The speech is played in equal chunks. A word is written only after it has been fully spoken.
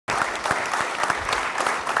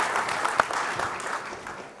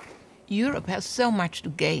Europe has so much to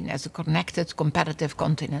gain as a connected, competitive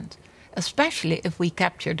continent, especially if we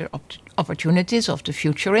capture the opportunities of the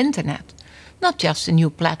future internet. Not just a new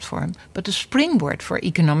platform, but a springboard for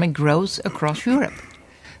economic growth across Europe.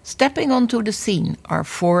 Stepping onto the scene are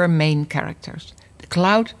four main characters: the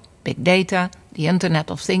cloud, big data, the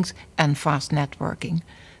Internet of Things, and fast networking.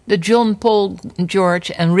 The John, Paul,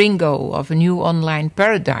 George, and Ringo of a new online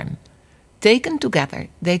paradigm. Taken together,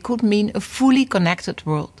 they could mean a fully connected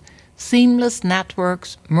world. Seamless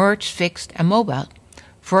networks, merged fixed and mobile.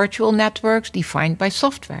 Virtual networks defined by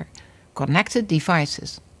software. Connected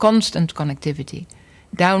devices, constant connectivity.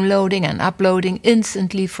 Downloading and uploading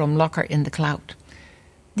instantly from Locker in the cloud.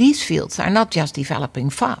 These fields are not just developing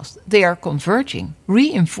fast, they are converging,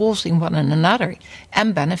 reinforcing one another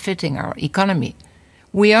and benefiting our economy.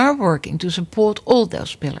 We are working to support all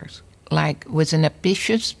those pillars, like with an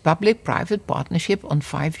ambitious public-private partnership on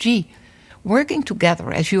 5G, working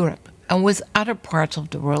together as Europe and with other parts of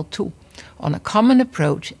the world too, on a common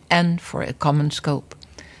approach and for a common scope.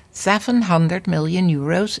 700 million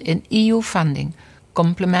euros in EU funding,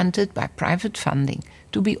 complemented by private funding,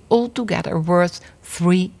 to be altogether worth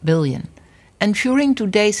 3 billion. Ensuring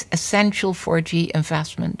today's essential 4G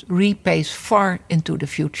investment repays far into the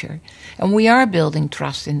future, and we are building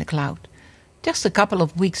trust in the cloud. Just a couple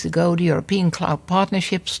of weeks ago, the European Cloud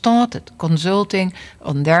Partnership started consulting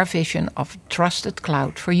on their vision of a trusted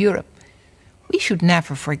cloud for Europe. We should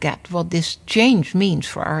never forget what this change means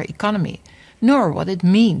for our economy, nor what it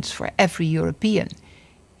means for every European.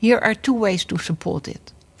 Here are two ways to support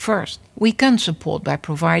it. First, we can support by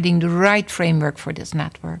providing the right framework for this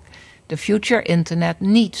network. The future internet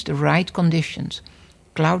needs the right conditions.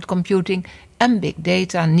 Cloud computing and big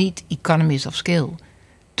data need economies of scale.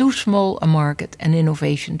 Too small a market and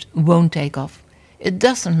innovations won't take off. It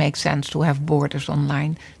doesn't make sense to have borders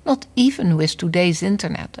online, not even with today's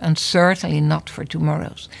internet, and certainly not for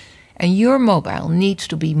tomorrow's. And your mobile needs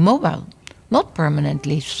to be mobile, not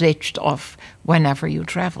permanently switched off whenever you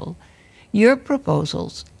travel. Our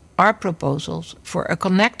proposals for a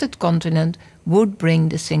connected continent would bring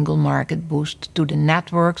the single market boost to the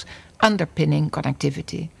networks underpinning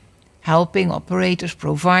connectivity, helping operators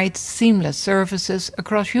provide seamless services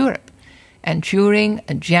across Europe, ensuring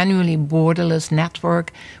a genuinely borderless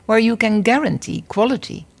network where you can guarantee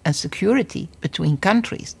quality and security between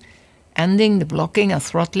countries, ending the blocking and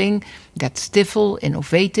throttling that stifle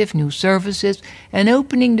innovative new services and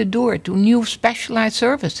opening the door to new specialized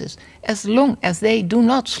services as long as they do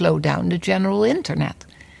not slow down the general internet,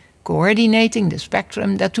 coordinating the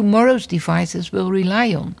spectrum that tomorrow's devices will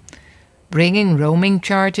rely on, bringing roaming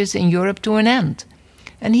charges in Europe to an end.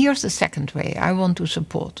 And here's the second way I want to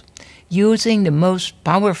support: using the most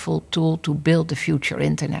powerful tool to build the future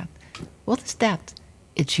internet. What is that?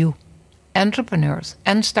 It's you. Entrepreneurs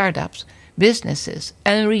and startups, businesses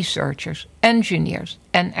and researchers, engineers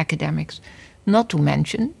and academics, not to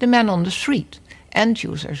mention the men on the street, end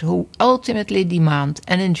users who ultimately demand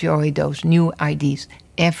and enjoy those new ideas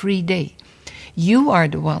every day. You are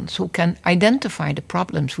the ones who can identify the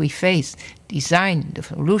problems we face, design the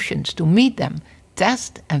solutions to meet them,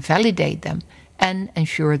 test and validate them, and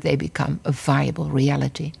ensure they become a viable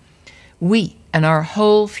reality. We and our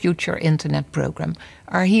whole Future Internet program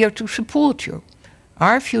are here to support you.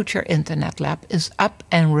 Our Future Internet Lab is up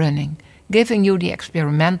and running, giving you the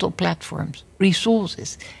experimental platforms,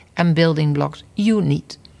 resources, and building blocks you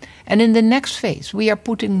need. And in the next phase, we are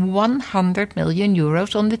putting 100 million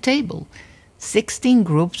euros on the table. 16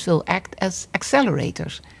 groups will act as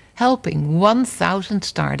accelerators, helping 1,000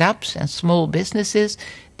 startups and small businesses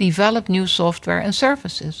develop new software and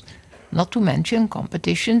services, not to mention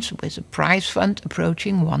competitions with a prize fund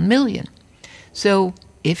approaching 1 million. So,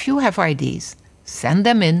 if you have ideas, send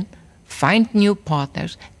them in, find new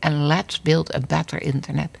partners, and let's build a better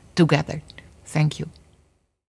internet together. Thank you.